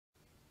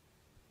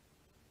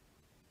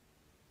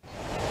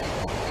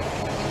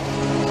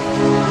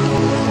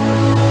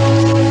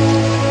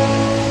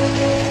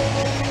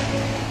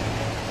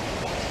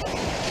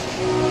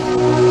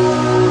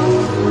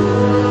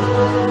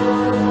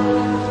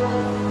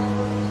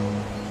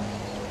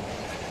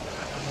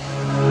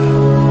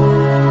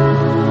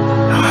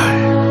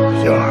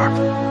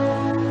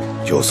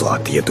就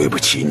算爹对不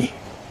起你，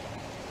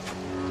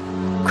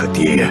可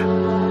爹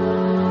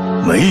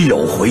没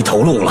有回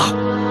头路了。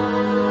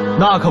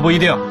那可不一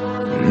定。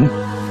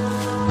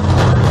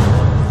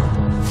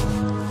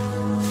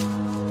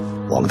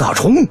王大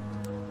冲，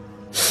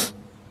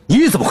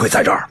你怎么会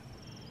在这儿？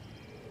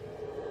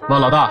万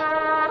老大，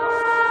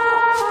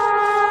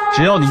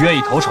只要你愿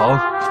意投诚，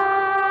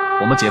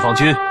我们解放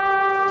军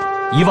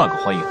1万个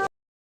欢迎。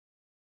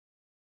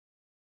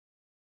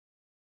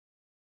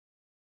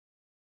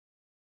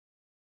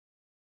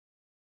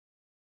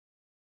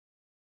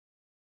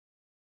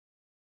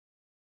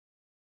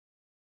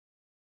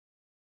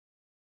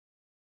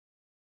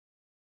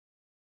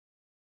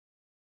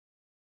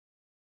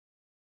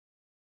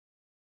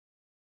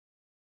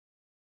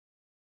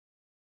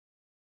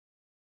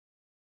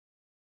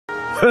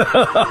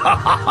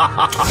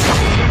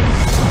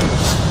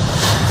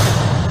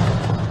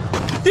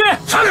爹，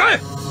闪开！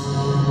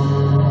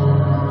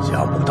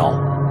想不到，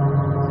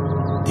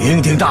鼎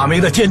鼎大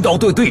名的尖刀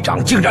队队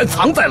长竟然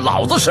藏在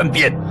老子身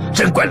边，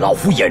真怪老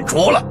夫眼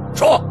拙了。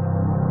说，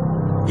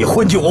你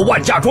混进我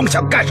万家庄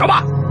想干什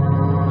么？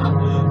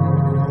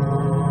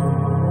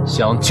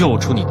想救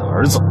出你的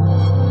儿子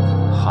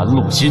韩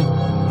陆新。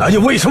那你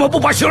为什么不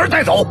把杏儿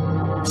带走？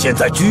现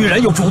在居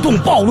然又主动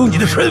暴露你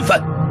的身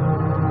份。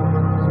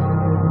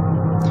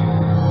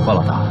万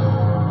老大，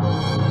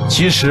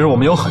其实我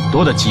们有很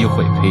多的机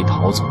会可以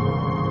逃走，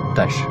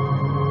但是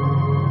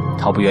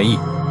他不愿意，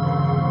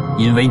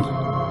因为你。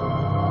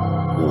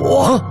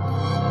我？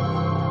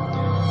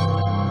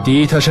第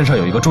一，他身上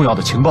有一个重要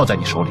的情报在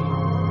你手里，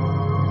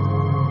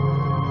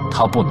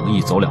他不能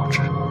一走了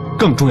之。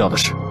更重要的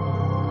是，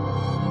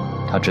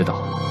他知道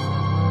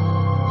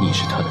你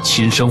是他的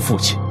亲生父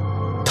亲，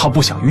他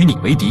不想与你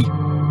为敌，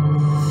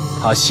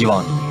他希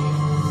望你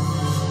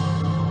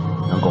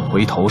能够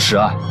回头是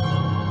岸。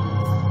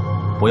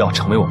不要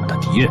成为我们的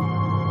敌人。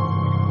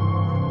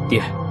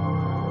爹，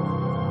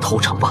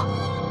投诚吧，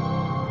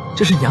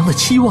这是娘的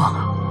期望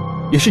啊，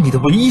也是你的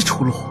唯一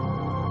出路。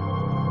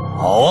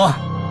好啊，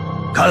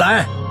看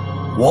来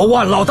我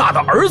万老大的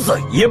儿子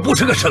也不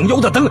是个省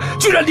油的灯，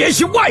居然联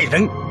系外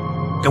人，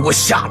给我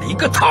下了一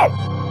个套。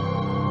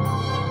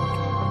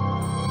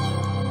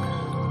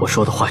我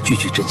说的话句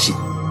句真心，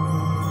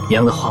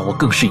娘的话我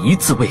更是一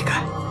字未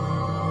改。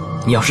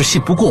你要是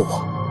信不过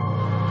我，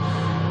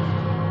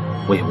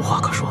我也无话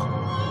可说。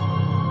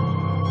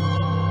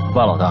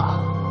万老大，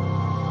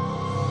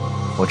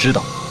我知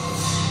道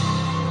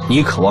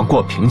你渴望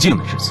过平静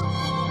的日子，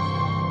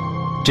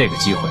这个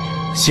机会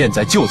现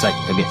在就在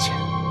你的面前。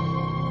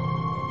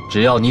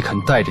只要你肯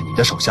带着你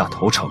的手下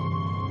投诚，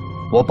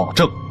我保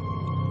证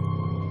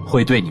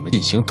会对你们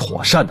进行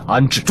妥善的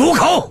安置。住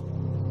口！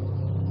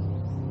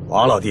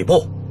王老弟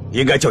不，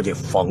应该叫你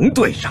冯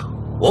队长。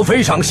我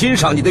非常欣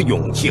赏你的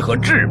勇气和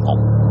智谋，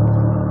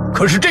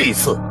可是这一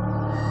次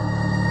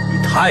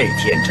你太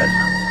天真了。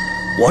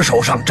我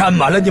手上沾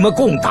满了你们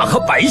共党和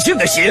百姓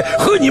的血，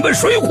和你们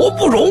水火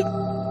不容，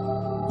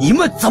你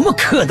们怎么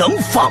可能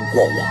放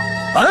过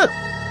我？啊！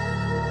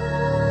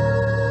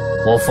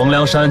我冯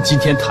梁山今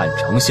天坦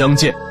诚相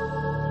见，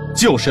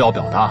就是要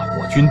表达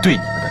我军对你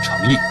们的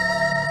诚意。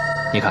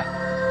你看，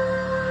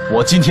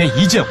我今天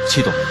一件武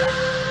器都没带。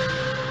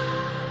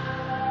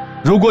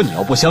如果你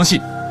要不相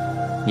信，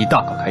你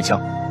大可开枪，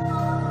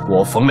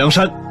我冯梁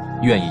山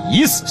愿意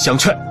以死相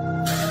劝。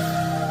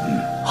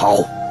好。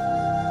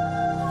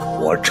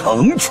我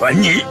成全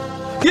你。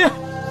爹，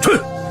去，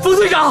冯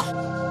队长。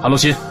韩陆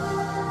新，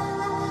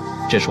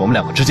这是我们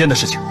2个之间的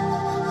事情，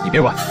你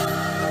别管。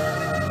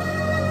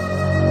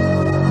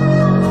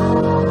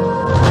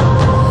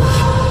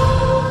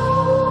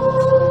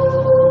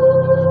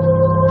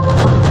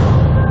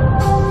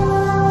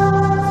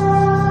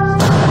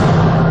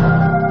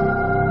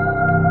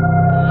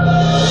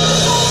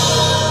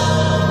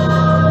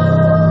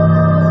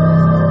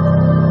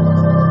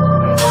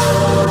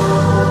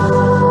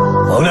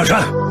冯梁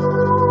山，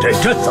这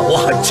阵子我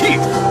很气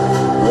愤，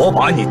我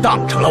把你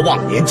当成了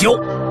忘年交。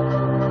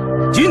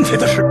今天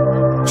的事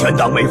全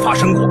当没发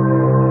生过，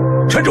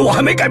趁着我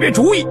还没改变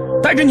主意，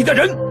带着你的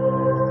人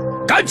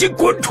赶紧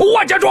滚出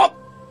万家庄。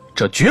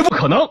这绝不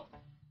可能！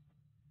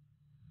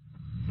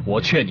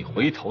我劝你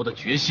回头的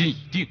决心已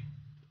定，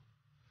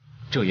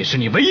这也是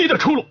你唯一的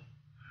出路。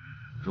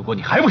如果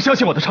你还不相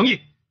信我的诚意，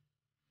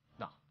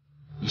那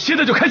你现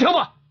在就开枪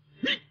吧。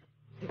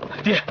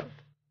爹，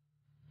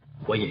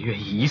我也愿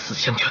意以死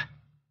相劝，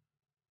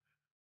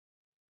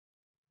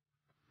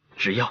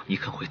只要你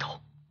肯回头。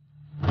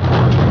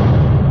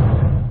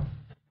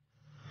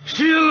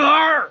星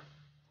儿，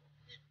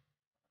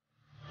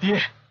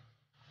爹，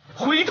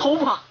回头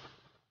吧。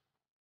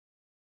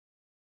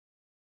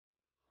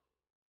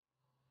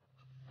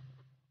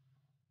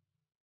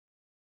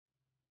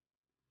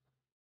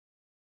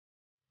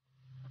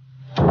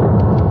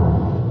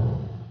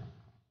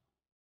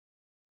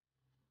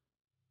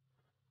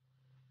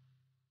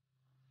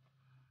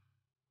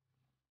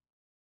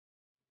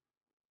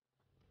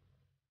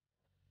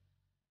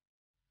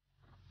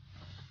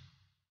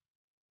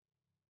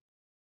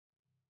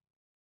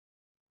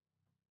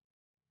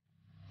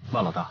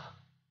万老大，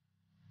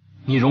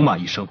你戎马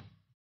一生，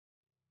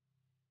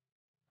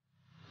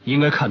应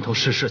该看透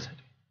世事才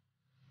对。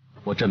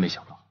我真没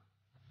想到，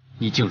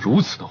你竟如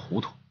此的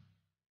糊涂。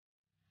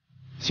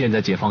现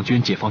在解放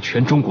军解放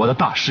全中国的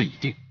大势已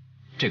定，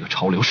这个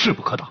潮流势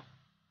不可挡。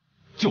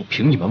就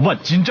凭你们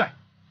万金寨，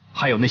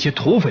还有那些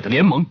土匪的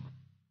联盟，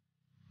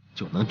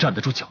就能站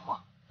得住脚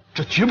吗？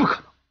这绝不可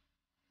能。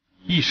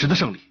一时的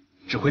胜利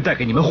只会带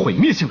给你们毁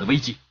灭性的危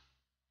机。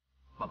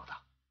万老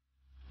大，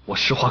我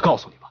实话告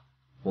诉你吧，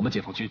我们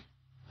解放军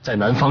在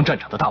南方战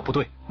场的大部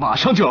队马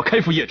上就要开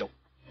赴叶州，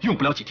用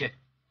不了几天，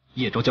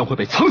叶州将会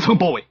被层层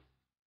包围。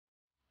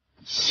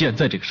你现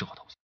在这个时候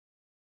投降，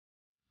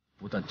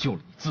不但救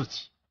了你自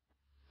己，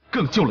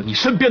更救了你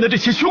身边的这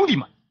些兄弟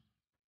们。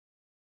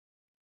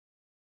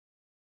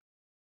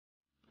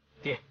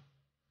爹，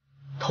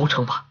投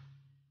诚吧。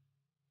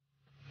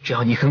只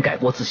要你肯改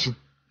过自新，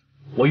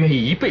我愿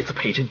意一辈子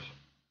陪着你。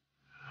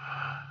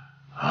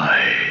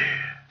唉，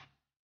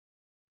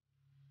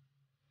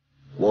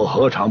我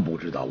何尝不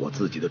知道我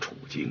自己的处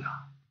境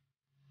啊！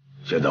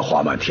现在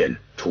华漫天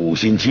处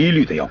心积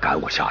虑的要赶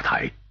我下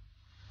台，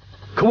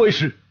可谓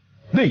是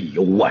内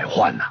忧外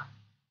患呐。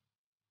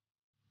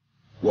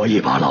我一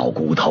把老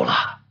骨头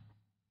了，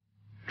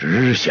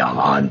只想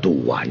安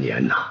度晚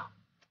年呐。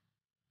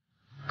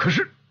可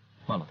是，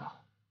万老大，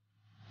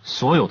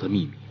所有的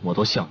秘密我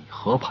都向你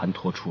和盘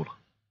托出了，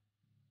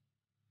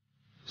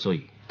所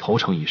以投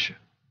诚一事，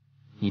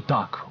你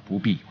大可不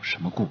必有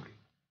什么顾虑。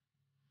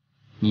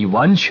你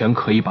完全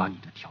可以把你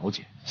的条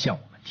件向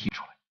我们提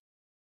出来。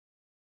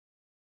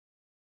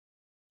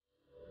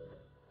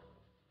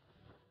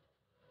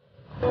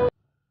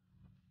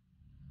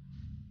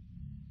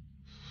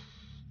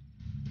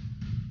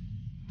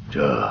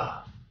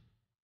这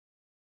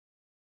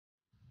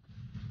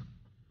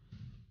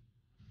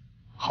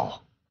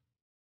好，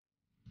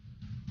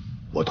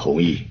我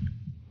同意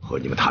和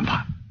你们谈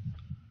判，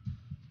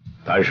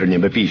但是你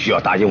们必须要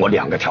答应我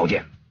2个条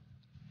件。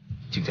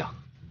请讲。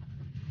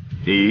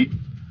第一，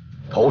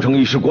投诚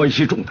一事关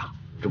系重大，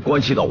这关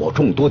系到我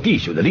众多弟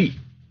兄的利益，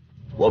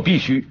我必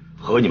须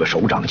和你们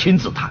首长亲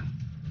自谈。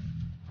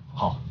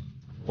好，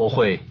我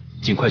会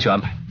尽快去安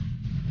排。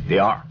第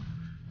二，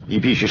你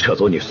必须撤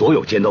走你所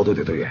有尖刀队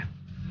的队员，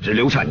只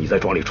留下你在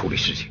庄里处理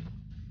事情，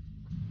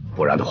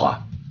不然的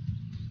话，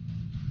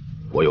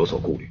我有所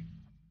顾虑。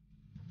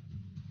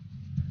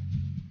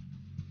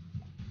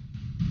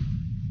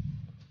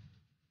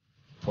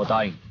我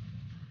答应你。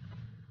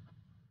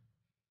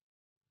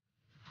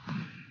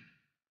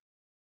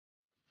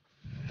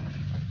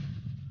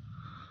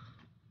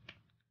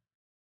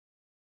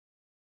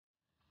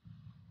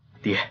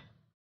爹，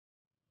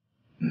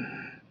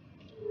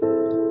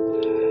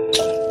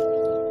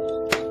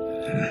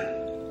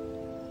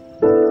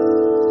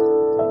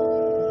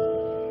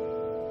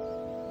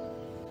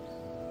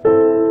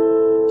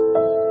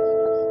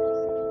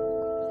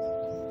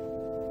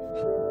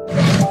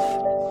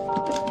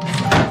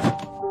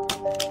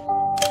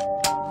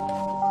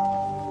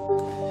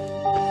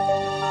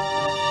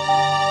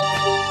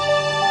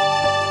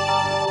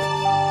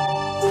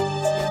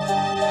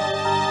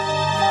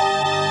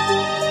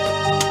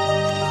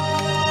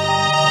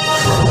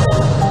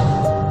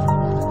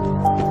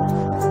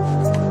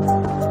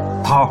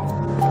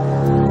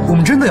我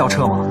们真的要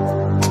撤吗？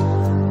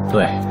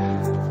对，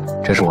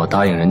这是我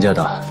答应人家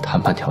的谈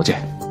判条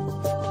件，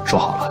说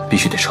好了必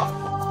须得撤。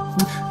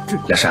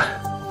梁山，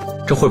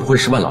这会不会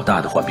是万老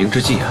大的缓兵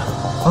之计啊？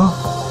啊，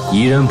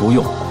疑人不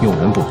用，用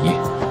人不疑。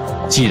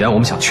既然我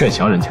们想劝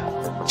降人家，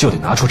就得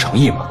拿出诚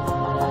意嘛。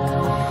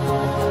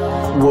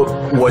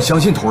我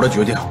相信头儿的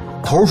决定，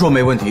头儿说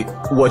没问题，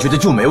我觉得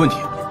就没问题，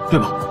对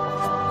吧？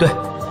对，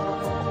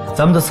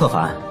咱们的策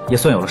反也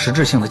算有了实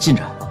质性的进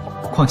展。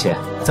况且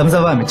咱们在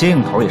外面接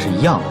应头也是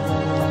一样的。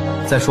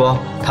再说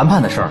谈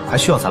判的事儿还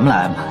需要咱们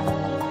来安排。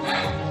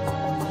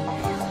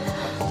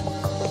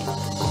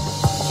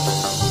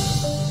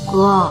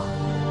哥，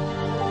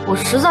我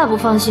实在不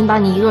放心把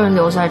你一个人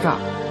留在这儿，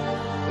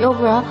要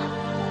不然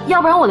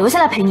我留下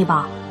来陪你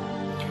吧。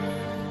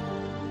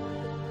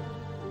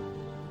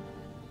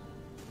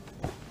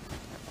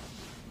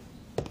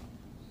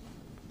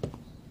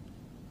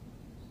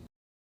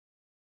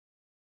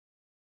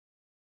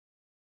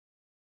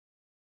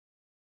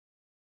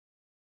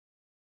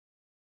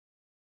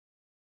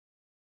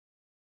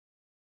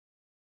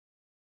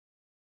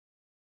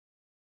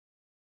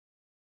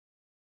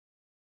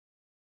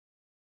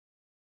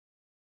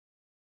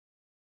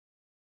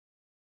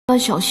要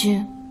小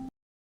心。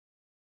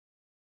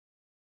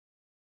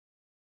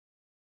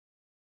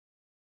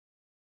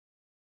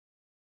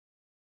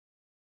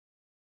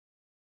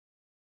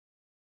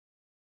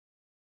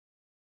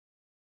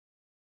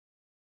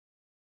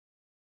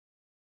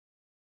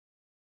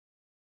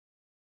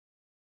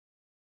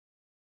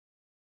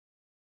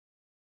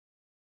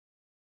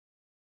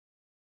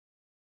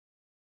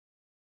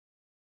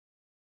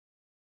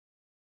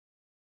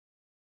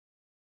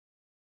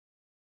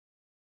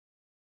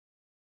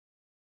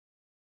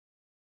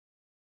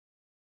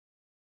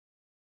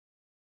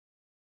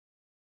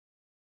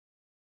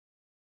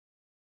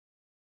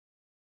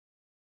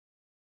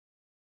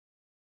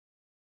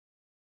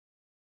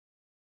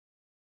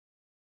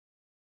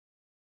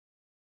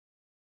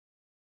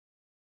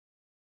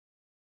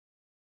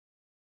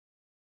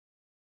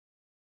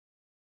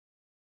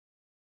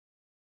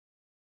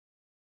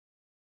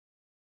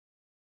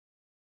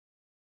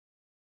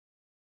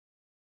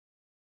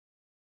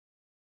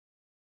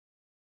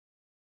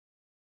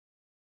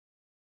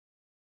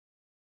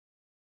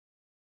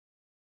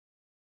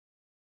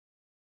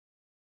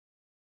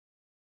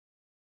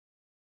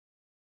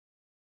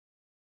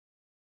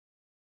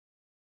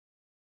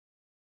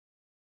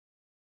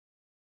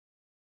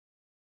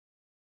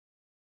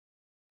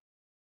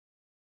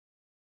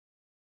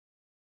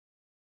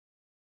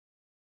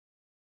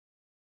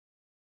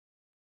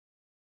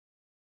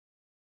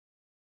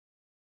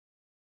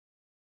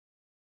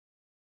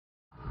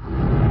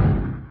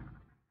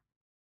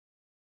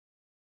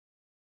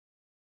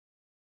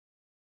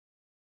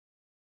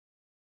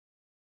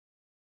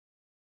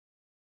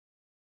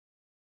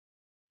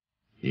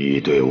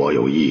你对我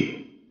有意，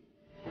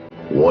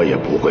我也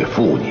不会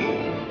负你。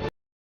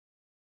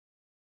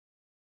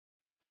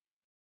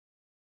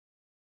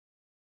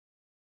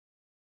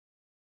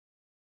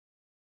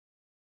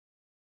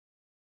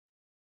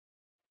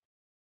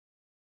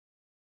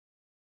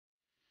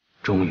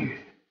终于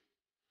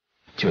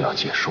就要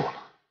结束了。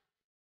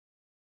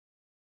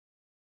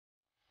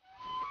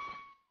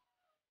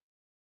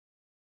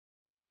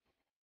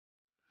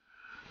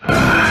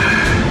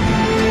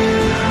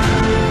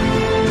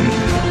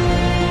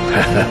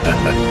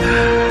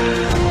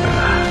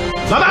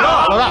老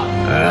大，老大，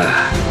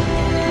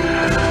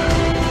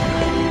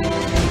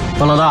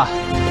方老大，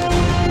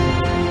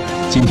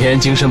今天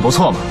精神不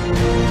错嘛？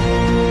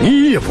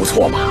你也不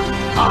错嘛，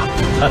啊！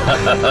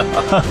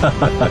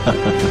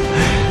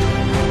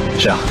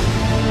是啊，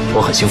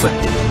我很兴奋，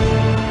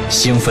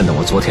兴奋的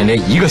我昨天连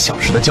1个小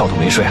时的觉都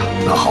没睡啊。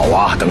那好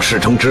啊，等事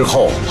成之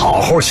后，好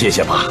好歇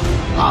歇吧，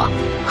啊！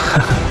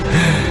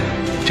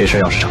这事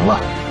要是成了，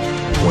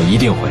我一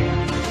定会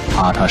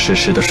踏踏实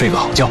实的睡个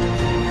好觉。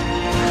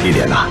地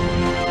点呢？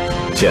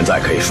现在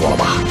可以说了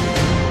吧？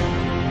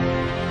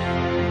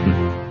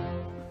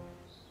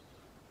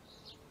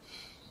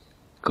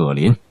葛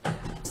林。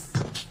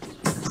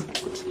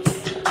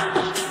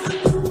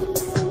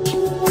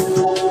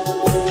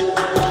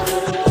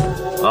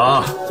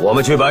啊，我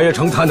们去百叶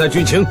城探探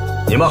军情，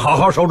你们好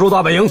好守住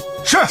大本营。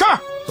是。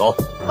走。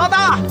老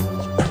大，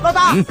老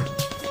大，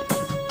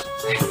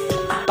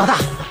老大，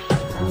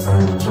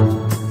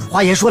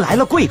花爷说来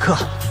了贵客，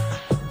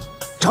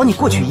找你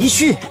过去一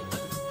叙。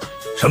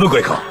什么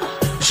贵客？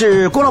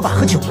是郭老板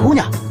和九姑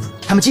娘，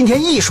他们今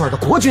天一水的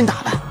国军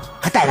打扮，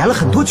还带来了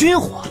很多军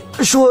火，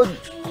说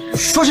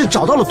是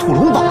找到了土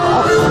龙堡。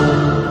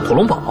土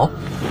龙堡？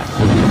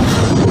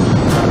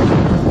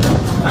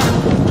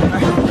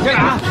在哪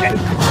儿？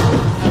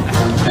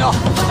哎呦，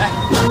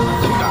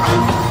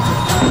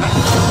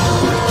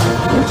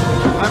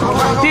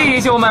弟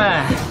兄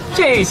们，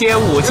这些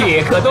武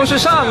器可都是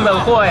上等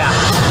货呀，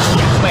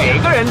每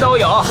个人都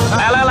有。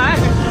来，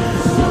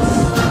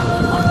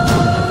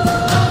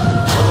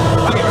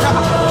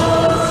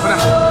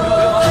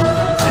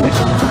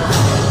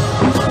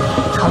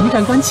唐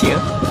长官请。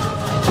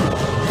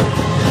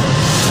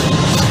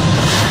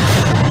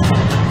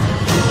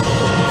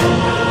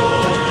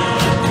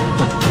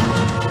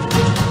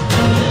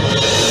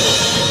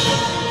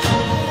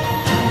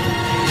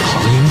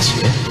唐英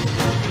杰，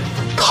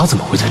他怎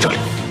么会在这里？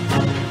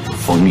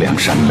冯梁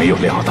山没有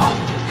料到，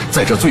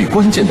在这最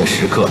关键的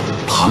时刻，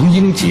唐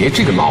英杰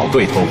这个老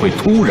对头会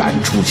突然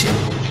出现。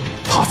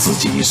他自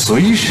己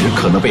随时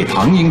可能被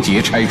唐英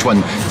杰拆穿，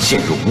陷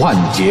入万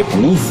劫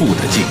不复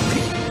的境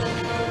地。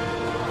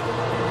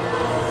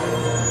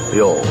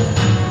哟，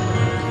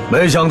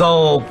没想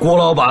到郭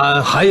老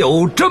板还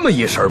有这么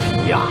一身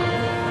皮呀！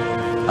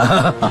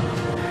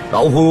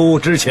老夫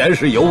之前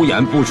是有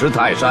眼不识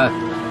泰山，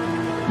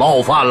冒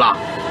犯了。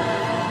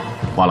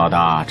花老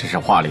大，这是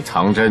话里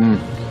藏针，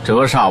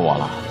折煞我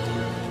了。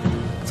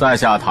在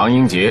下唐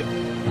英杰，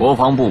国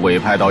防部委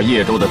派到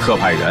叶州的特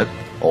派员。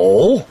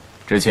哦，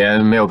之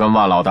前没有跟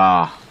万老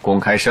大公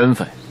开身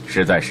份，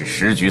实在是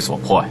时局所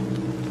迫呀，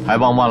还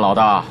望万老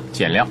大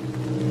见谅。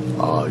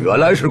啊，原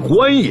来是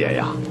官爷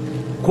呀，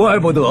怪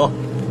不得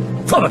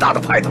这么大的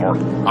派头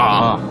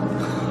啊！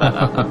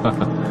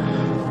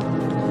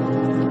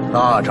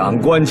大长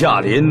官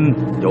驾临，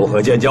有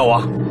何见教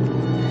啊？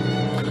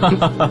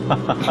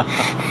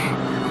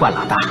万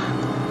老大，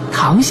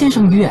唐先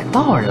生远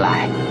道而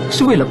来，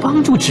是为了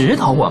帮助指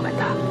导我们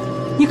的，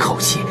你口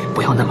气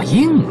不要那么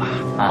硬嘛！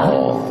啊！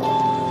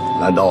哦，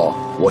难道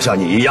我像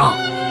你一样，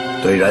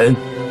对人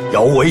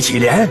摇尾乞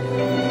怜？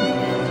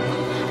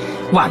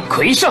万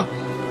魁胜，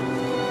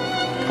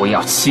不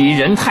要欺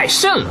人太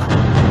甚了。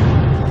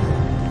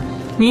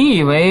你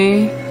以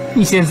为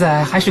你现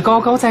在还是高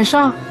高在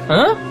上？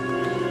嗯？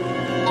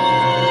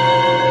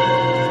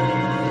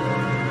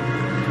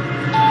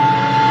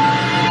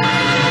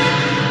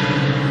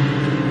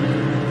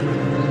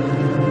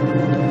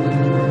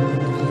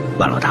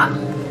万老大，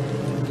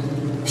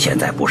现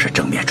在不是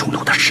正面冲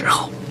突的时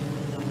候，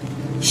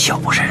小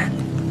不慎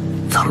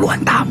则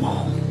乱大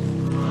谋。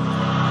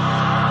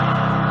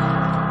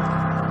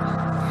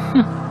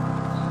哼，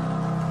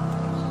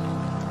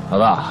老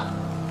大，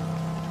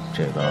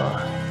这个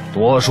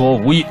多说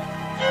无益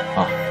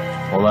啊，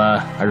我们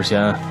还是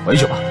先回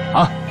去吧。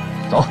啊，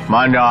走，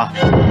慢着。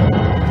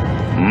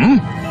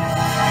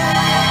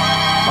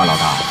万老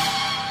大，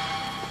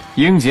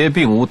英杰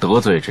并无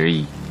得罪之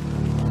意。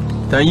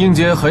但英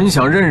杰很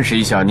想认识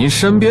一下您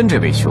身边这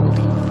位兄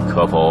弟，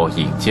可否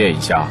引荐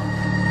一下？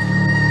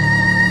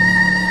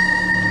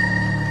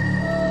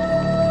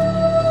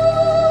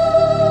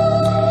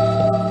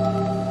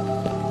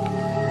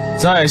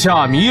在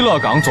下弥勒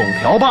岗总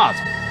瓢把子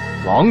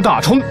王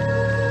大冲，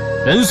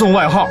人送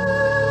外号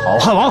好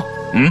汉王。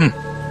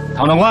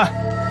唐长官，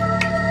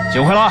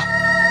请回了。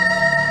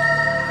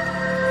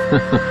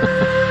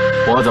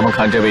我怎么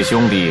看这位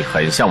兄弟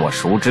很像我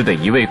熟知的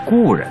一位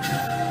故人呢？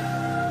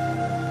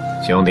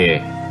兄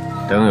弟，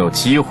等有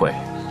机会，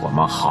我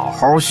们好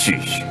好叙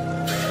叙。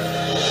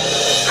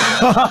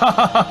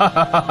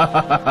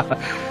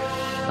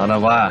唐长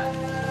官，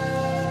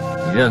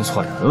你认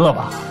错人了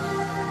吧？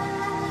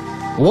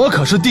我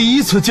可是第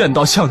一次见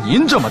到像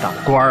您这么大的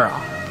官儿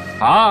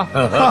啊！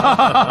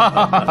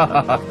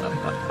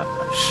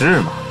是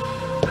吗？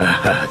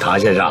唐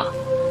先生，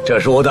这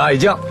是我的爱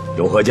将，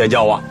有何见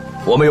教啊？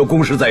我们有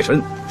公事在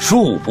身，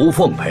恕不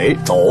奉陪。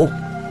走。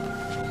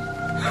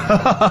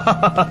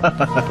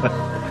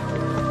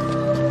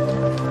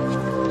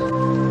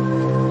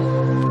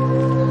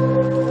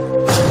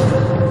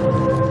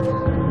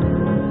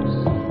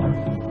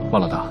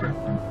万老大，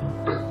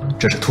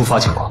这是突发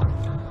情况，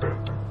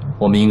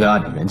我们应该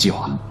按照原计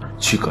划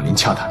去葛林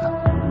洽谈的。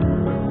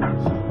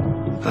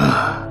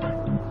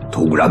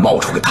突然冒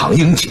出个唐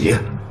英杰，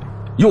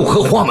又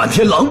和华满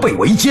天狼狈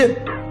为奸。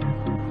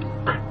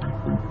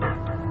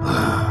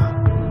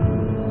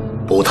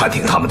不探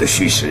听他们的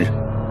虚实，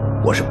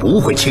我是不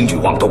会轻举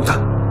妄动的。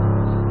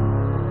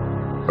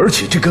而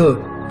且这个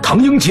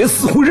唐英杰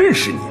似乎认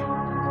识你，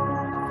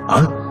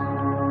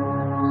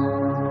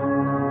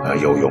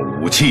又用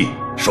武器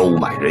收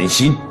买人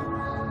心，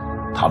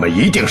他们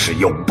一定是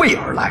有备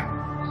而来。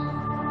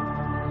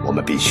我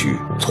们必须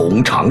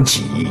从长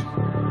计议。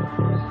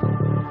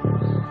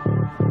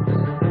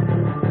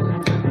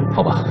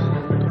好吧，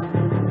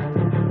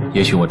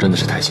也许我真的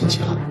是太心急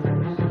了，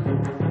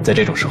在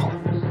这种时候，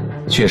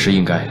确实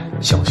应该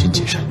小心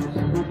谨慎。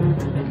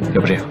要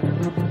不这样，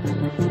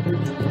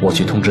我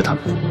去通知他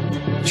们，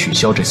取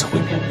消这次会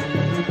面。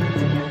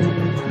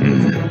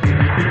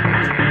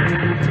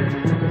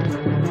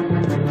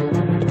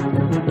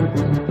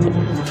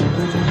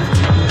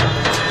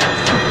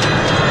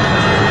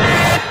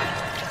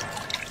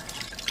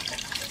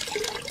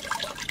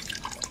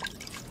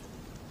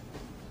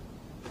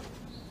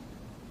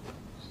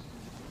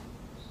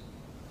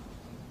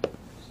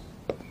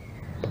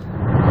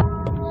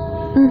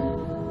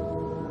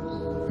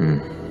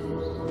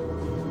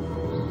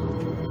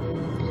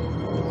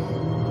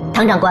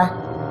唐长官，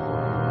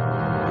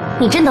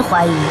你真的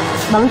怀疑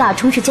王大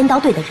冲是尖刀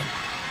队的人吗？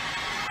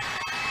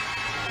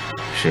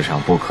世上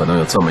不可能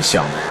有这么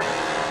像的人。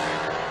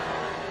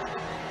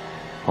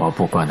我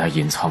不管他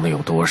隐藏的有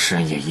多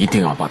深，也一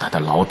定要把他的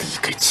牢底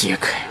给揭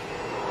开。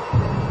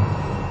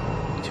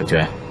秋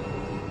娟，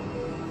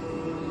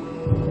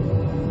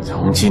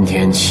从今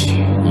天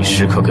起，你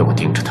时刻给我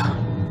盯着他，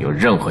有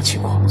任何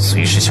情况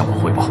随时向我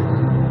汇报。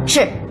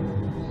是。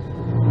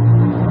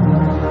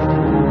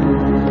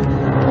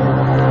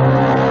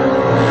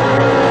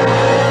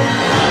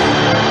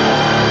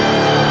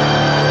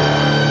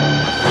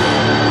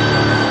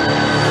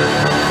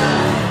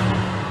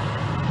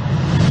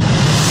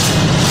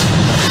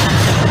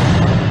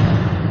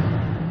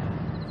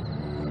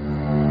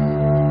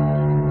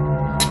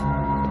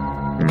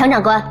唐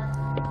长官，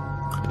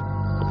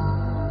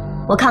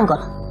我看过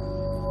了，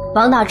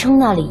王大冲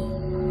那里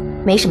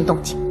没什么动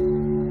静。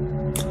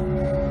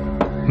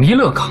弥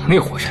勒岗那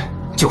伙人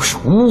就是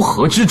乌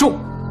合之众，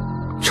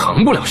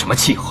成不了什么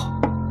气候。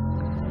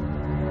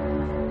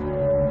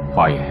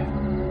华爷，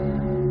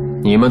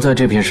你们在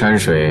这片山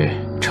水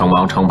称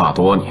王称霸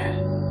多年，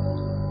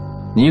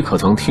你可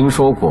曾听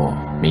说过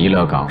弥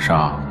勒岗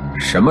上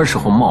什么时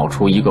候冒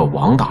出一个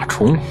王大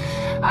冲？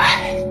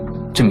哎，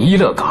这弥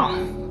勒岗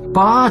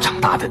巴掌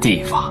大的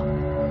地方，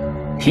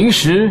平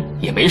时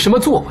也没什么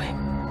作为，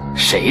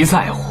谁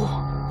在乎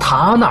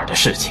他那儿的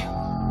事情？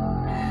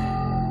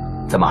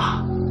怎么，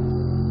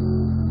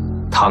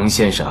唐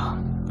先生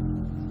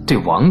对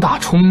王大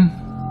冲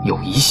有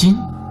疑心？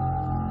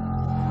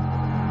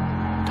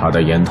他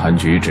的言谈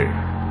举止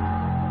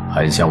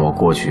很像我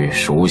过去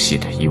熟悉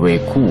的一位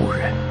故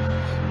人。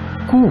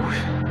故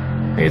人？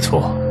没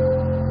错，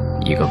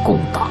一个共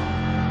党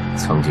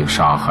曾经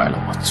杀害了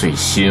我最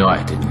心爱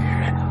的女人。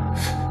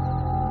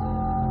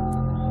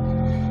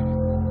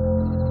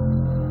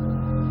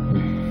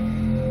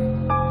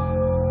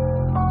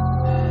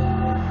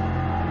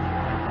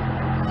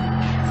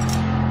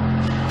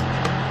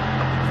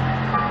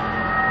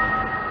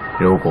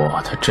如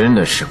果他真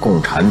的是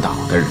共产党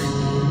的人，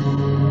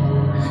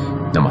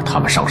那么他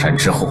们上山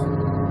之后，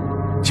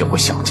就会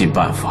想尽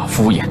办法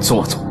敷衍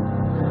做作。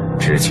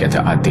之前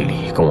在暗地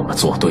里跟我们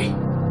作对，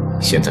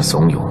现在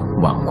怂恿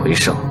万奎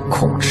胜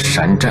控制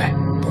山寨，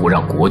不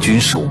让国军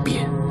收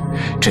编，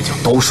这就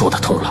都说得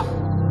通了。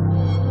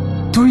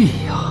对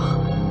呀，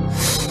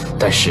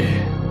但是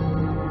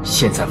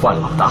现在万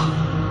老大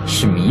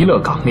视弥勒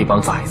岗那帮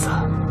崽子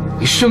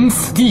为生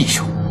死弟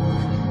兄，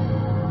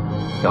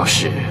要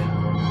是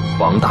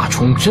王大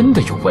冲真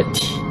的有问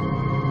题，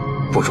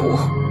不如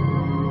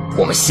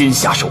我们先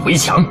下手为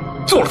强，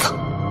做了他。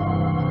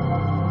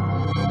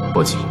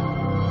不急，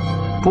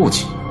不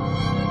急，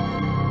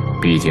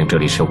毕竟这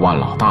里是万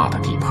老大的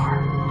地盘，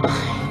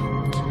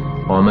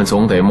我们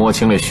总得摸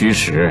清了虚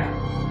实。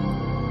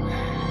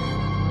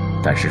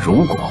但是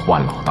如果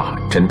万老大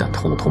真的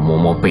偷偷摸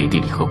摸背地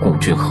里和共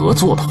军合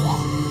作的话，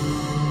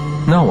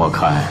那我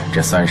看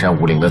这三山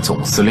五岭的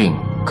总司令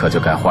可就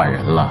该换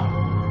人了。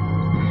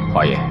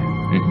华爷，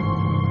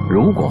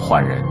如果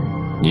换人，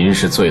您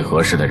是最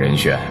合适的人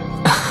选。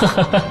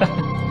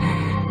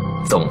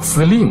总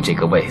司令这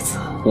个位子，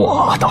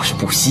我倒是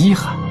不稀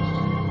罕。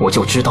我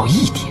就知道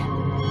一点，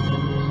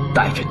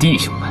带着弟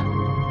兄们，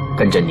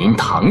跟着您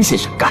唐先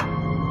生干，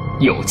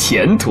有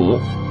前途。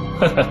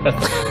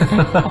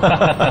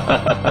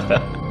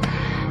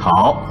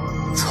好，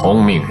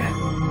聪明人。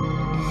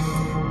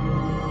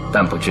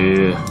但不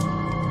知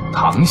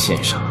唐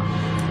先生，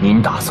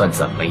您打算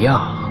怎么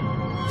样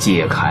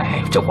揭开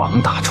这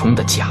王大冲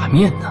的假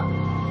面呢？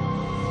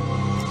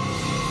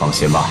放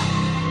心吧，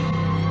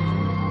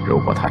如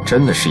果他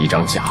真的是一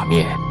张假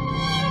面，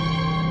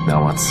那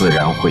么自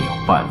然会有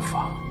办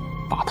法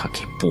把他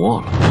给剥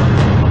了。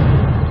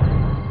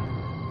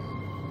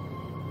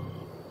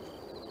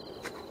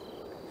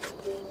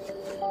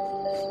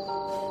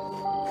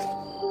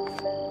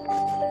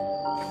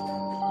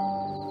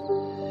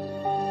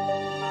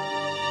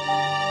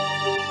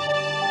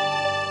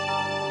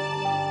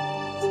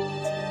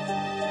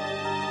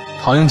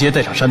唐英杰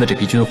带上山的这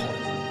批军火，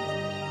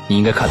你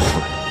应该看得出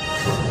来，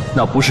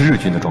那不是日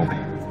军的装备，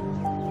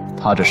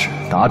他这是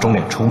打肿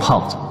脸充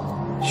胖子，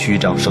虚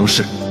张声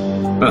势。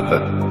呵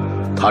呵，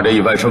他这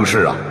一番声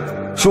势啊，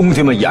兄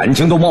弟们眼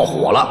睛都冒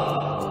火了。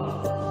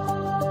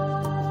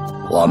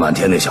华满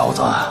天那小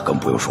子更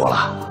不用说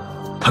了，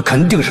他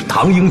肯定是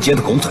唐英杰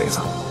的狗腿子。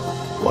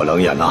我冷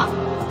眼呐，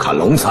看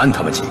龙三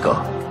他们几个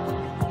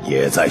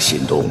也在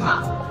心动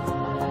啊。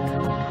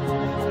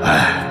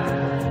哎，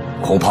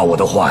恐怕我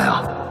的话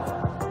呀，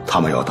他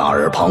们要打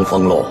耳旁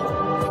风喽。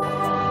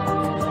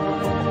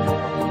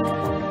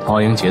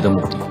唐英杰的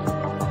目的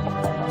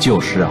就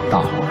是让大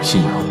伙儿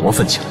心眼活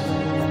泛起来，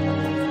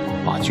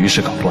把局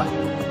势搞乱，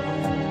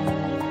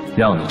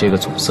让你这个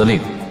总司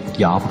令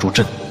压不住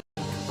阵。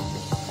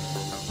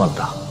万老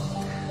大，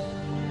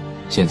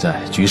现在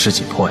局势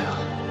紧迫呀，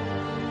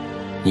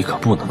你可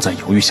不能再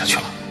犹豫下去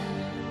了。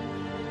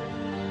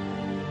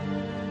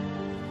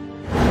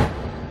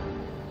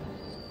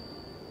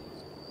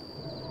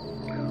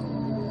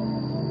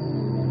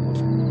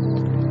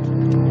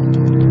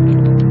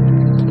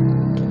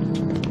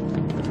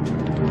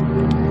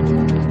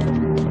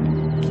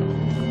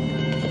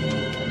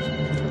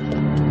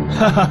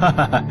哈哈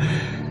哈哈！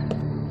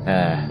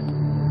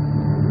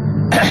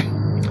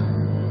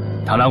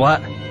唐长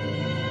官，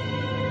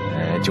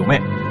九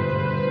妹，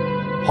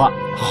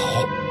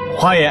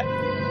花爷，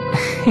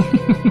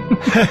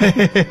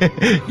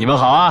你们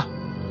好啊！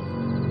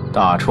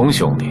大冲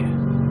兄弟，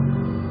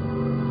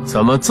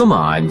怎么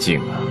安静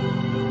啊？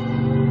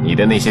你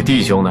的那些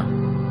弟兄呢？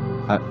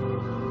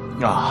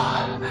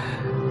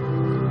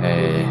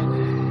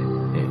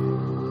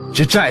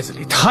这寨子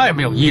里太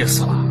没有意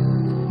思了，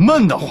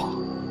闷得慌。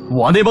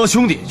我那帮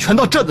兄弟全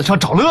到镇子上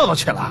找乐子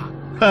去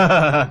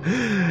了。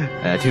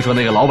听说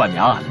那个老板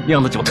娘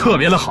酿的酒特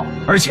别的好，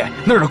而且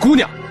那儿的姑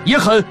娘也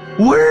很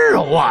温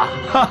柔啊。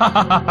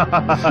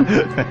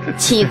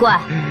奇怪，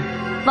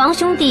王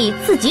兄弟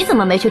自己怎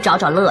么没去找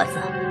找乐子？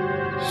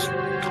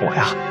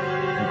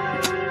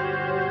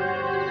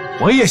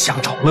我也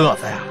想找乐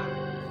子呀，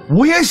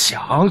我也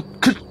想，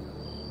可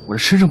我这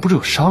身上不是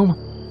有伤吗？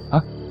啊，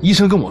医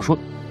生跟我说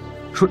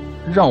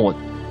让我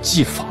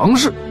记房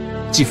事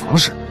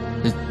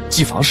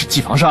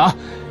啊，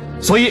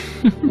所以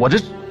我这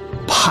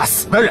怕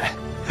死的人，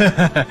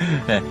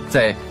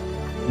在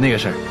那个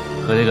事儿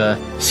和这个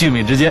性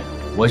命之间，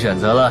我选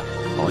择了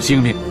保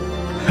性命。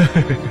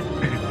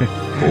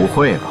不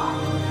会吧，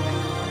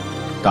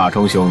大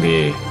冲兄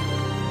弟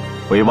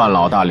为万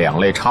老大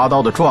两肋插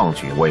刀的壮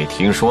举，我也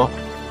听说，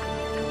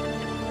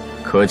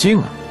可敬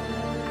啊！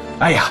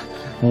哎呀，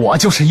我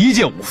就是一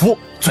介武夫，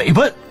嘴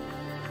笨，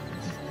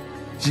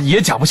也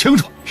讲不清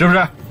楚，是不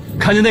是？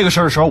看见那个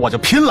事儿的时候，我就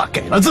拼了，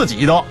给了自己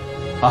一刀，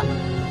啊！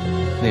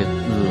那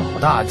老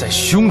大在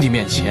兄弟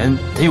面前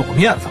得有个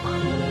面子嘛，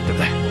对不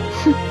对？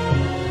哼，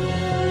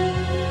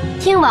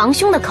听王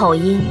兄的口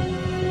音，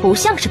不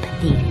像是本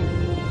地人。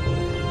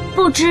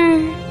不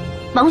知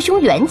王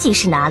兄原籍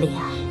是哪里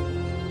啊？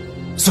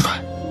四川。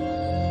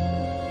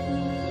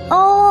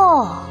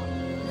哦，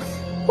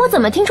我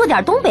怎么听出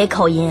点东北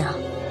口音啊？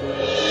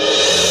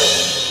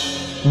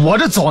我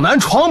这走南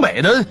闯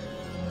北的，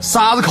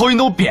啥子口音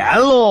都变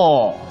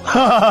喽。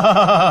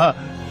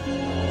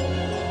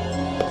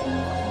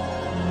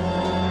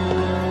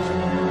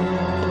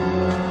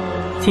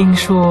听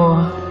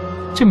说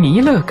这弥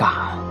勒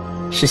岗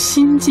是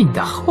新晋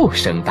的后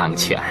生当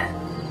权，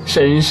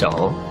身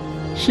手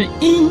是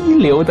一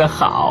流的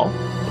好。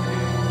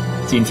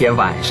今天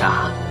晚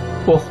上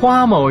我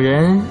花某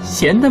人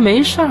闲得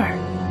没事儿，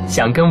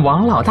想跟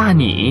王老大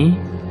你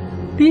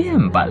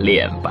练吧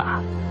练吧。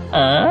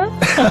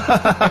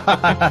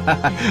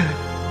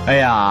哎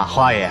呀，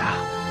花爷啊，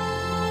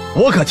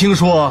我可听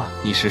说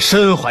你是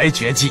身怀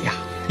绝技呀，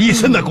一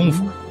身的功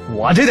夫。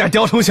我这点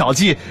雕虫小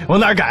技，我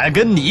哪敢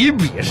跟你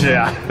比试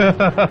啊？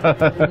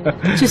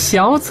这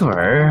小嘴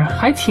儿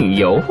还挺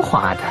油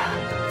滑的，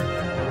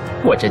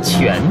我这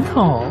拳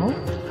头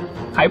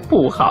还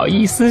不好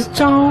意思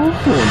招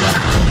呼呢。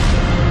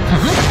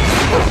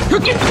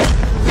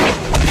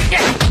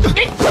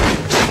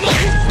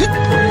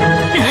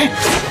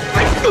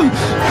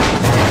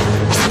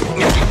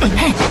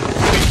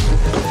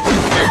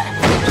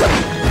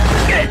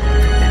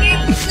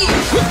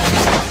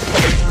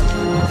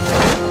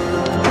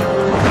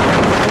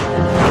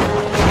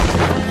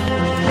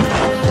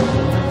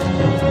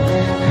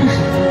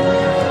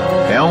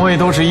两位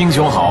都是英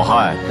雄好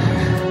汉，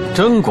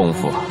真功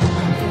夫啊！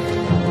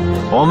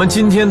我们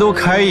今天都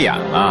开眼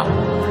了。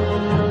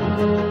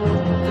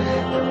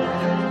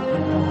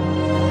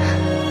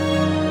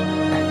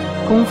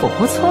功夫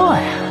不错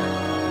呀，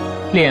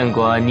练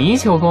过泥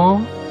鳅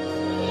功？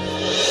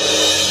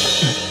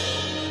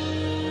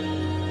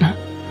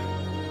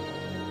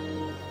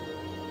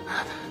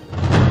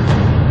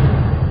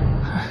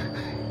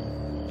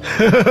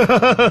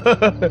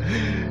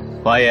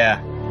王爷，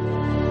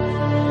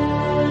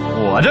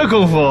我这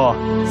功夫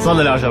算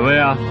得了什么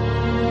呀？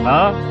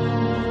啊，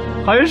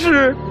还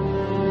是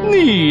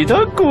你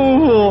的功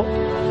夫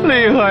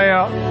厉害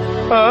呀！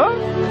啊！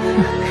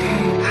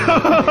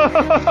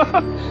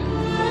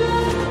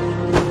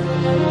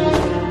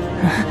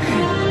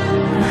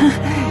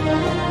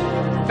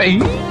哎，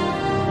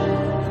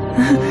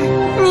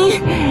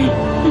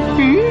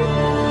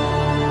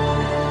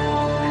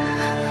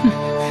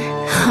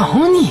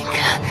好你个！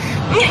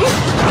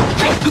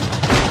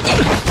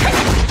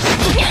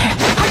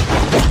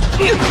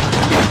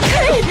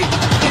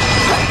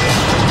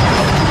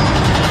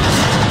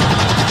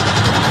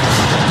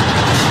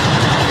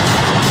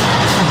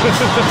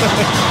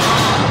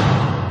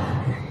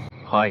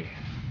花爷，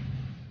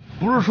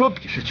不是说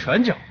比试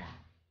拳脚吗？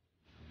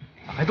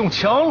咋还动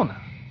枪了呢？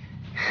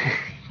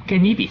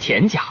跟你比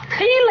拳脚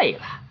忒累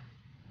了，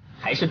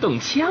还是动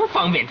枪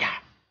方便点儿。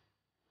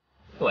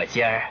我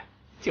今儿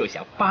就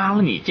想扒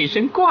了你这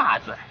身褂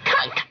子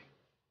看看。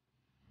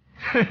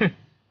嘿嘿，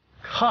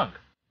看看，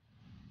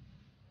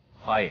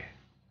花爷，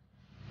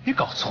你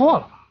搞错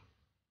了吧？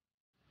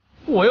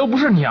我又不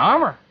是娘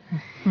们儿，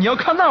你要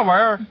看那玩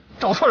意儿，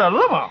找错人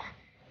了吧？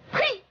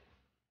嘿，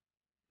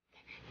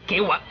给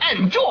我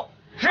摁住！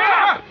是，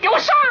给我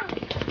上！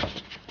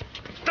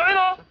站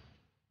呢？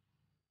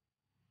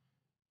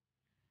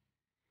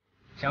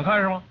想看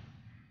是吗？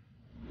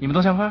你们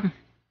都想看？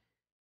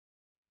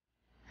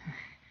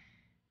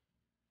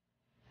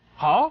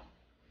好，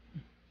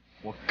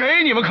我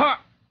给你们看。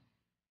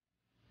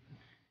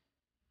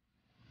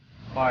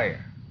花爷，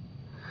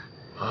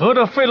合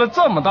着费了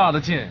这么大的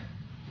劲，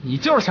你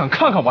就是想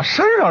看看我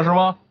身上是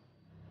吗？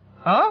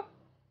啊？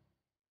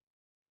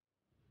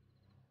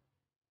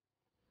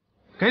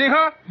给你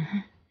看，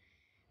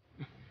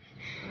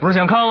不是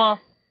想看吗？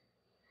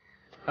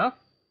啊？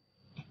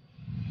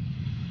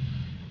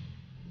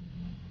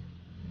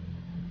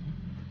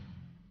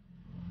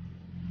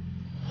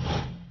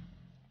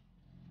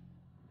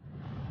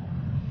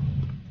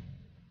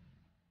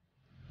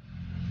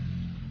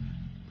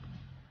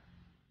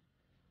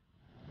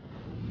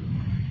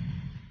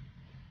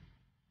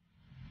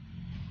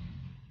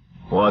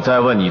我再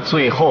问你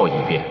最后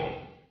一遍，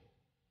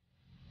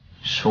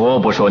说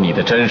不说你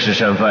的真实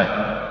身份？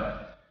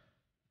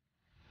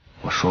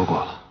我说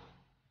过了。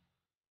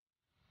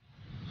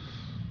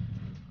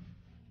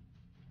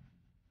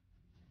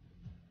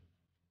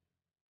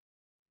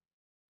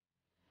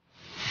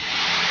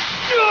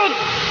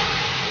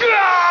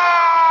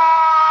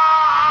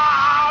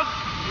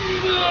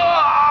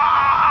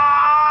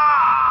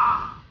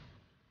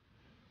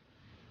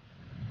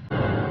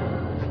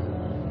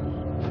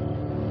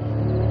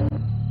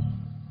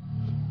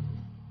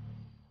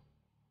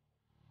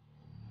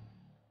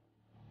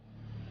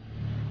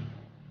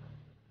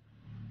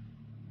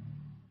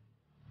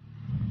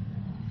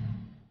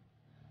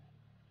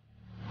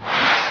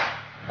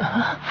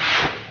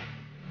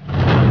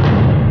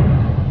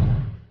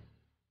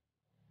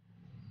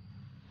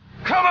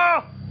看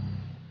吗？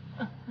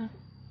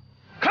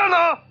看呢？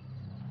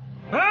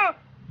啊？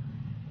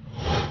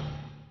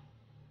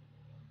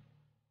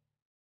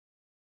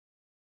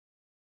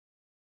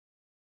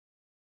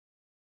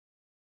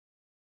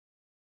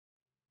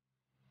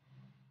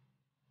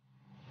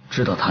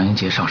知道唐英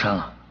杰上山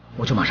了，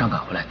我就马上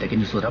赶回来，得给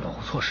你做点保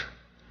护措施，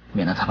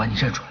免得他把你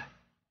认出来。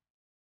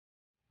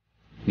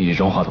你这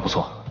人画的不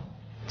错，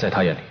在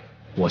他眼里，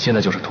我现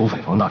在就是土匪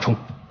王大冲。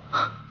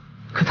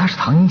可他是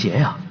唐英杰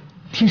呀，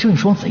天生一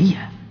双贼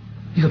眼，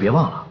你可别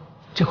忘了，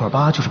这块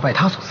疤就是拜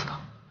他所赐的，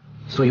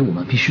所以我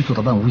们必须做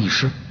到万无一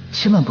失，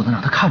千万不能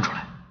让他看出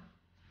来。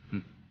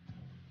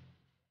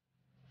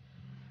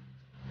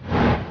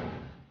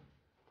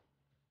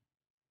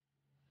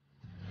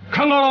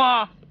看够了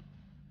吗？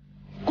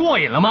过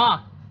瘾了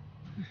吗？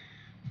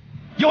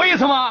有意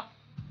思吗？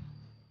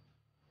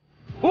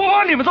我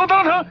把你们都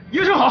当成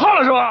英雄好汉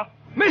了是吧？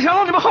没想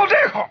到你们好这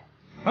口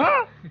啊！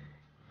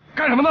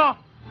干什么呢？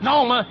拿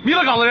我们弥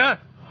勒岗的人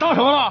当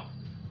什么了？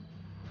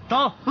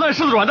当烂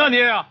柿子软蛋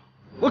捏呀！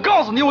我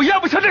告诉你，我咽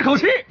不下这口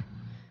气。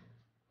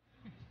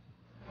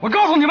我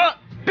告诉你们，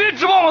别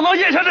指望我能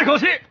咽下这口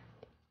气。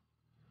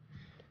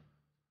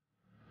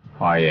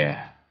花爷，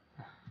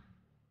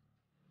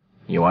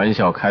你玩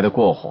笑开得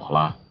过火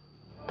了，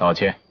道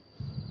歉。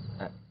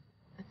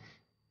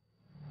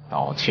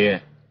道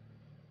歉。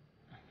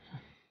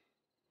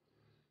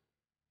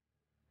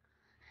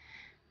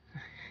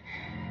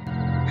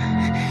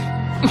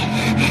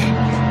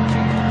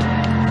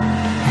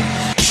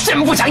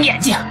真不长眼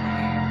睛，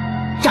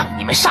让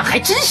你们上还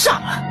真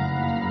上了。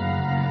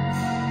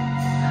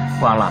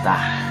王老大，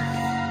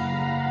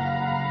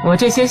我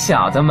这些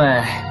小子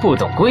们不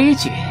懂规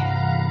矩。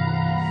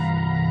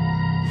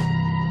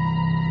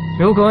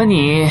如果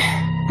你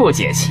不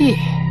解气，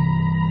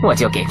我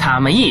就给他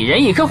们一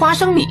人一颗花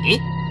生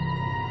米。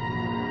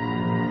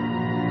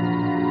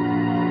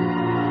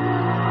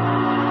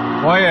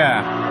王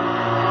爷，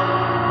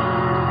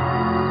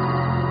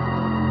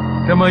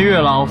这么月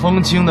朗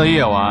风清的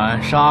夜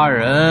晚杀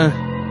人，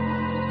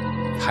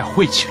太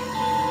晦气了。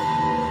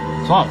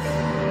算了，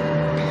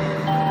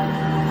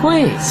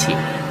晦气，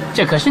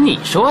这可是你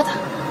说的。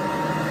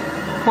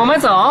我们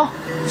走。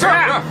是。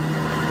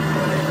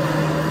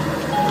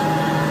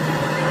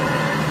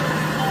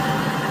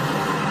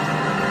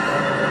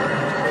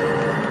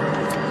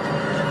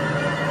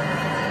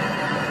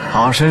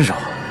好身手，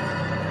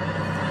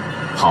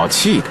好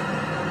气度。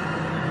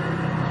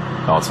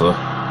告辞。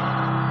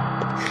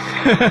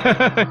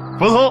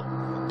不错。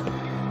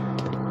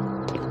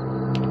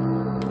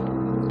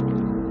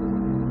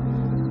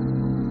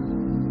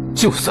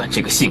就算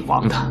这个姓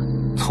王的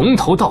从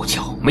头到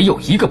脚没有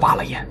一个扒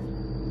了眼，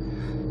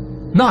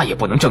那也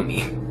不能证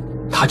明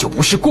他就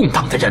不是共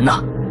党的人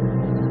呐。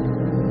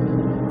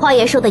花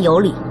爷说的有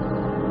理。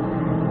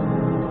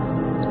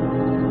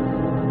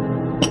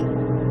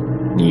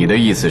你的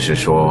意思是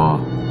说，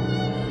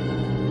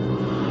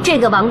这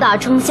个王大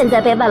冲现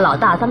在被万老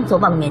大当作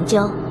忘年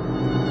交，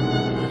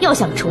要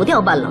想除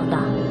掉万老大，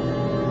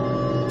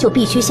就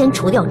必须先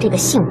除掉这个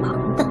姓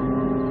王的，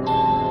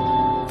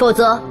否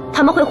则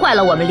他们会坏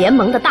了我们联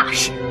盟的大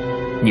事。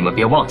你们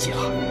别忘记了，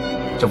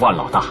这万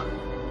老大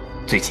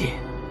最近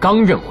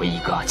刚认回一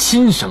个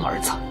亲生儿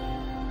子，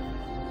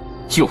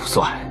就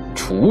算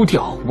除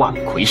掉万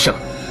魁胜，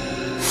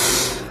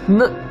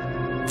那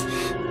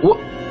我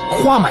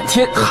花满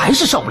天还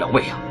是上不了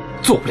位啊，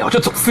做不了这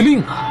总司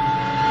令啊。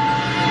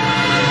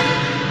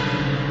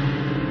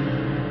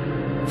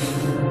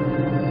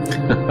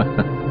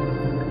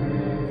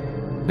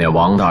那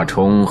王大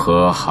冲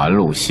和韩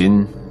陆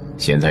新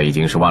现在已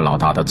经是万老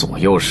大的左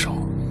右手，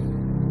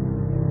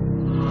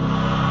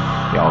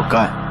要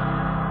干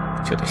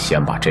就得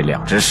先把这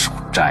2只手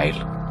摘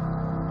了。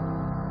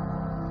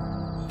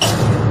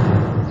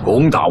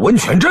攻打温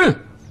泉镇？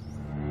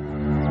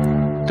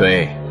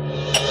对，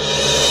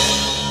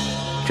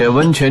这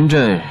温泉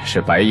镇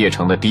是白邺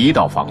城的第一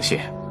道防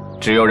线，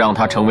只有让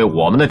它成为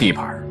我们的地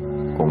盘，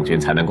共军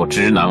才能够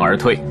知难而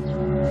退。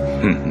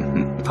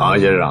唐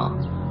先生，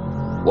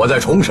我再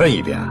重申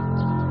一遍，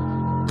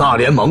大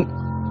联盟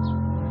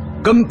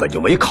根本就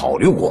没考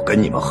虑过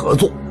跟你们合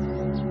作，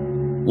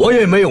我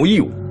也没有义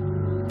务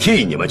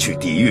替你们去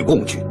抵御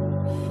共军。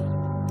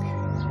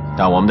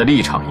但我们的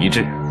立场一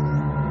致，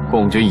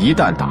共军一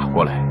旦打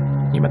过来，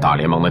你们大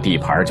联盟的地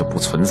盘就不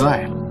存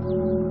在了。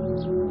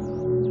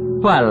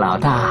万老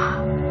大，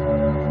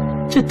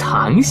这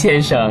唐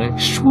先生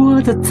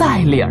说的在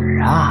理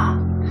儿啊。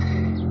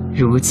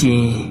如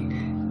今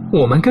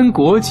我们跟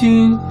国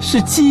军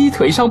是鸡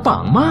腿上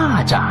绑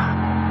蚂蚱，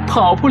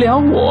跑不了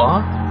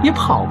我，也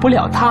跑不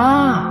了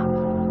他。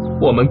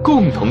我们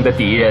共同的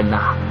敌人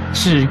呐，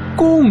是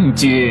共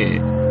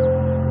军。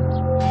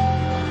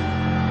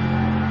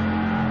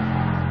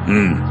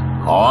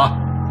好啊，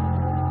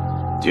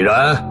既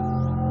然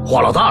华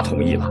老大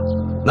同意了，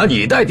那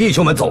你带弟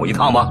兄们走一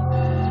趟吧。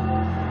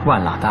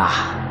万老大，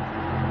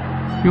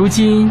如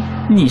今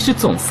你是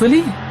总司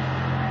令，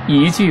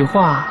一句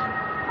话，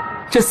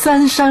这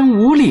3山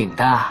5岭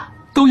的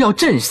都要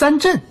镇3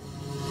镇。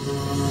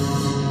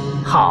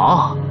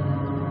好，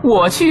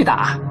我去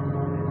打。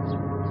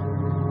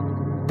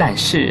但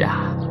是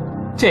啊，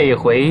这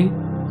回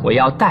我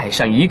要带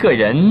上一个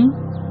人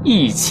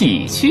一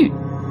起去。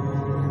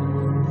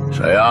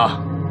谁啊？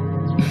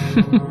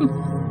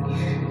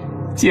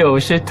就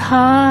是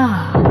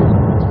他。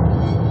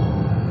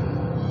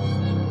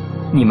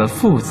你们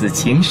父子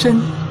情深，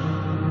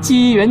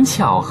机缘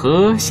巧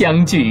合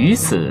相聚于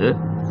此，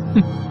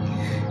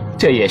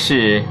这也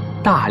是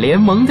大联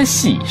盟的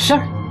喜事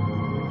儿。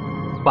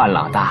万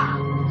老大，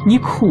你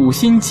苦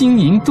心经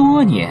营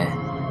多年，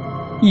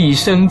一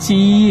生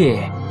基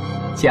业，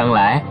将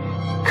来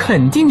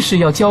肯定是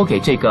要交给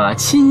这个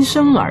亲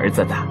生儿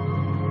子的。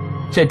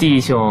这弟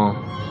兄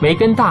没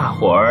跟大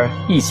伙儿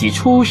一起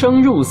出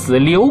生入死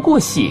流过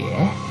血，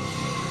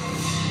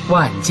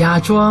万家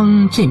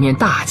庄这面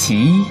大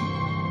旗，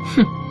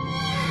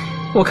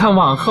我看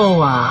往后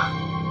啊，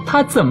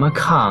他怎么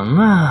扛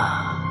啊？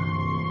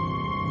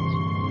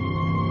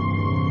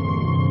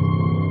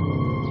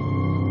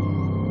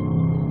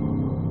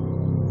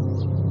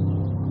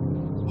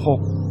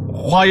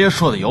花爷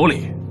说的有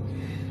理，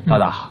老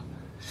大，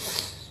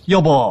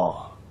要不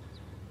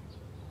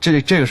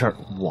这个事儿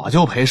我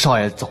就陪少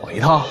爷走一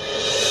趟。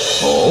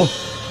哦，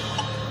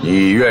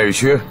你愿意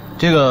去？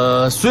这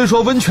个虽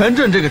说温泉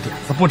镇这个点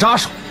子不扎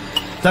手，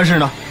但是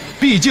呢，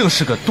毕竟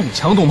是个动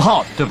枪动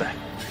炮的，对不对？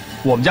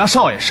我们家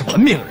少爷是文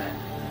明人，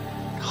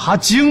他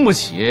经不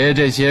起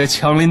这些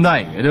枪林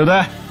弹雨，对不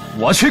对？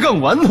我去更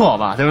稳妥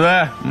嘛，对不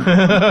对？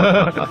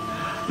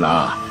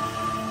那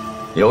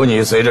有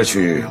你随着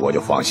去，我就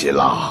放心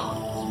了。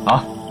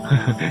好，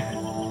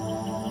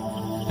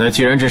那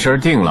既然这事儿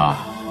定了，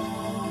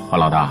华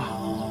老大，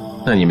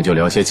那你们就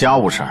聊些家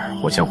务事儿，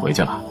我先回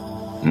去了。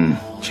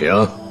请。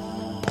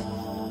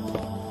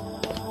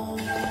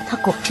他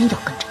果真要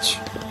跟着去。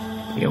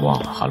别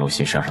忘了韩露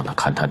信身上的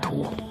勘探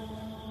图。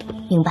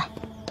明白，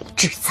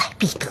志在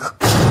必得。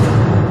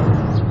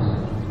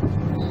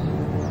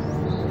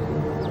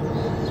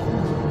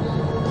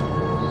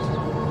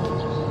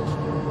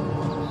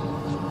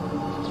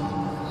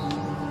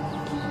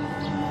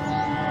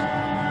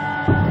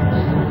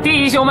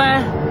弟兄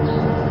们，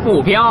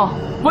目标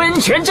温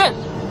泉镇，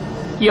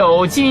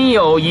有金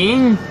有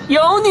银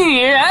有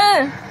女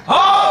人。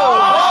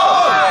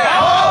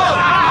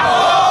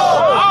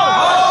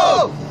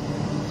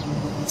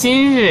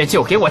今日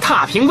就给我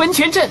踏平温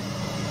泉镇，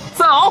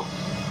走！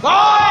快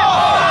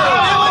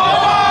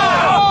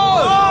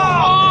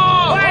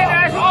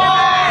点，兄弟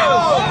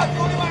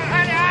们，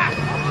快点！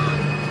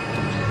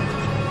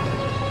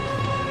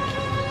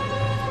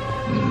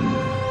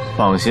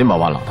放心吧，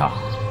万老大，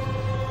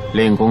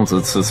令公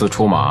子此次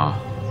出马，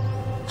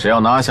只要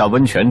拿下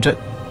温泉镇，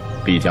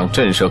必将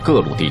震慑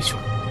各路弟兄。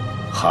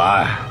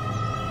嗨，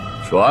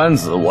犬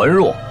子文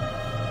弱，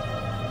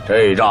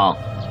这一仗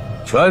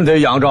全得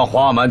仰仗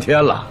花满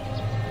天了。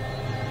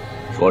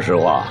说实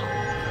话，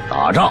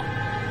打仗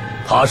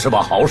他是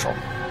把好手。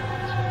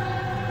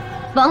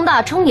王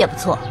大冲也不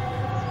错，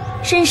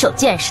身手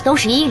见识都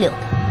是一流的。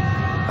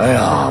哎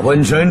呀，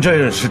温泉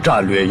镇是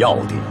战略要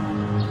地，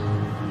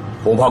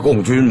恐怕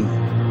共军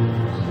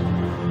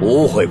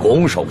不会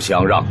拱手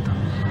相让的。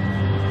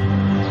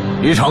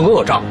一场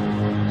恶仗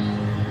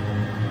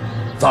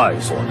在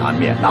所难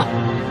免呐。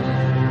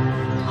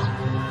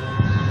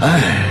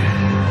哎，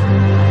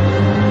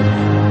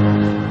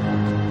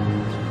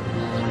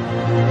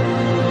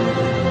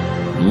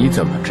你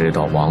怎么知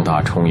道王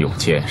大冲有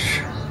见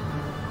识？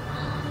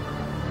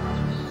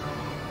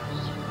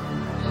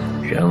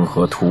人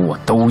和图我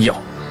都要。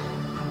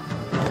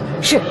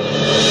是。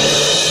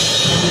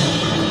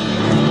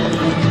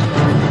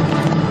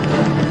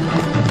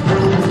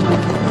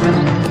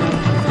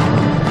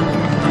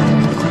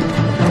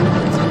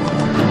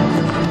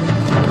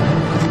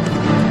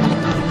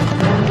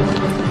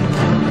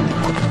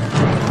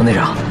冯队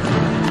长，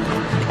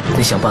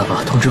得想办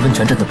法通知温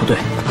泉镇的部队。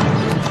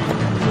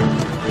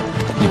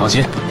你放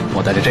心，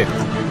我带着这个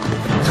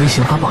飞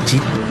行发报机。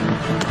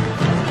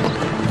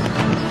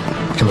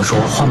这么说，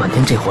花满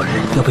天这伙人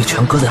要被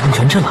全搁在温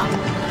泉镇了？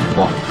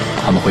不，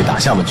他们会打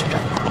下温泉镇。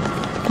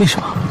为什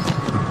么？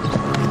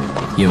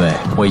因为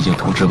我已经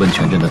通知温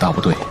泉镇的大部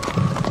队，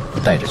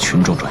带着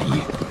群众转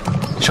移，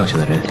剩下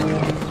的人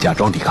假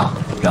装抵抗，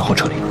然后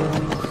撤离。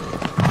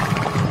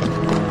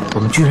我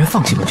们居然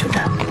放弃温泉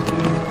镇？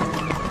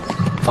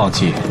放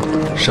弃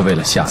是为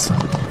了下次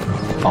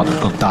发动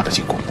更大的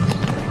进攻。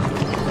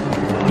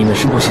你们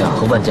是不想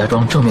和万家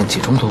庄正面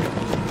起冲突？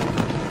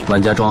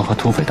万家庄和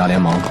土匪大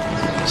联盟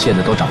现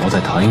在都掌握在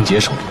唐英杰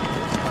手里，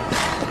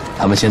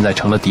他们现在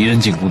成了敌人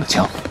进攻的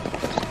枪。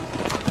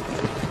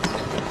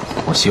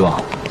我希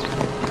望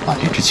把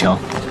这支枪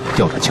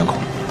调转枪口，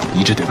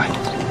一致对外。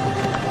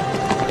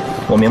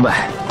我明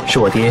白，是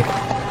我爹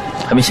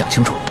还没想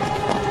清楚。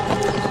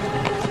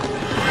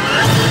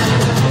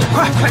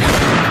快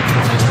点！